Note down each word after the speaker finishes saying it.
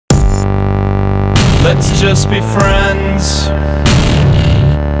Let's just be friends.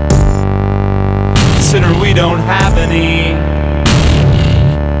 Consider we don't have any.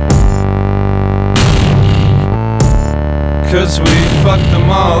 Cause we fucked them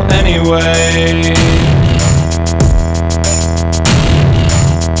all anyway.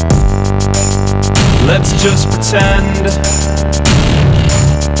 Let's just pretend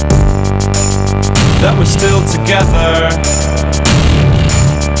that we're still together,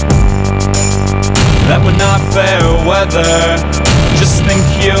 that we're not fair weather. Just think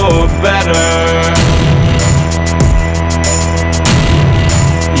you're better.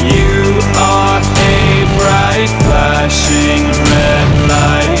 You are a bright flashing red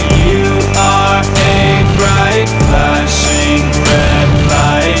light. You are a bright flashing red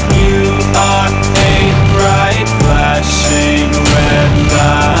light. You are a bright flashing red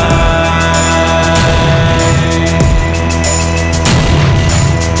light.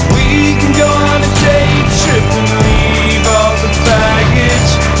 We can go on a day trip and leave all the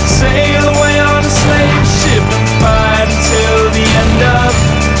baggage, sail away on a slave ship and fight until the end of.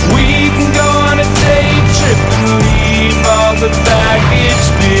 We can go on a day trip and leave all the baggage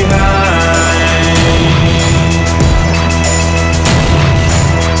behind.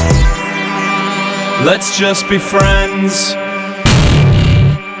 Let's just be friends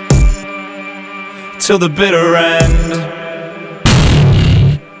till the bitter end.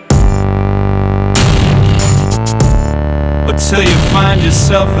 Or till you find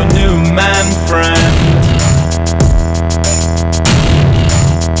yourself a new man friend.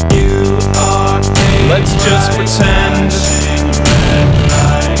 Let's just pretend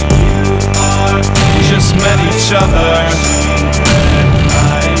we just met each other,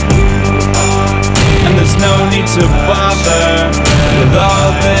 and there's no need to bother with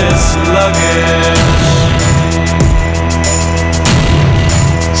all this luggage.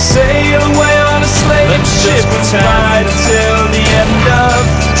 Sail away on a slave ship and ride until the end of.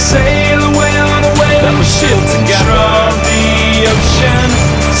 Sail away on a whaling ship and control the ocean.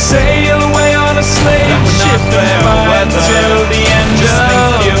 Sail away on a slave ship and ride until the end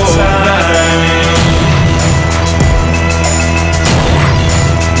of time.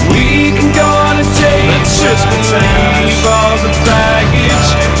 We can go on a day trip and leave all the baggage.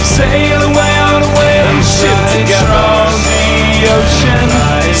 Sail away on a whaling ship to control the ocean.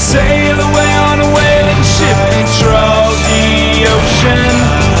 Sail away on a whaling ship and control the ocean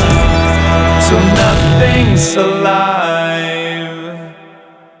till nothing's alive.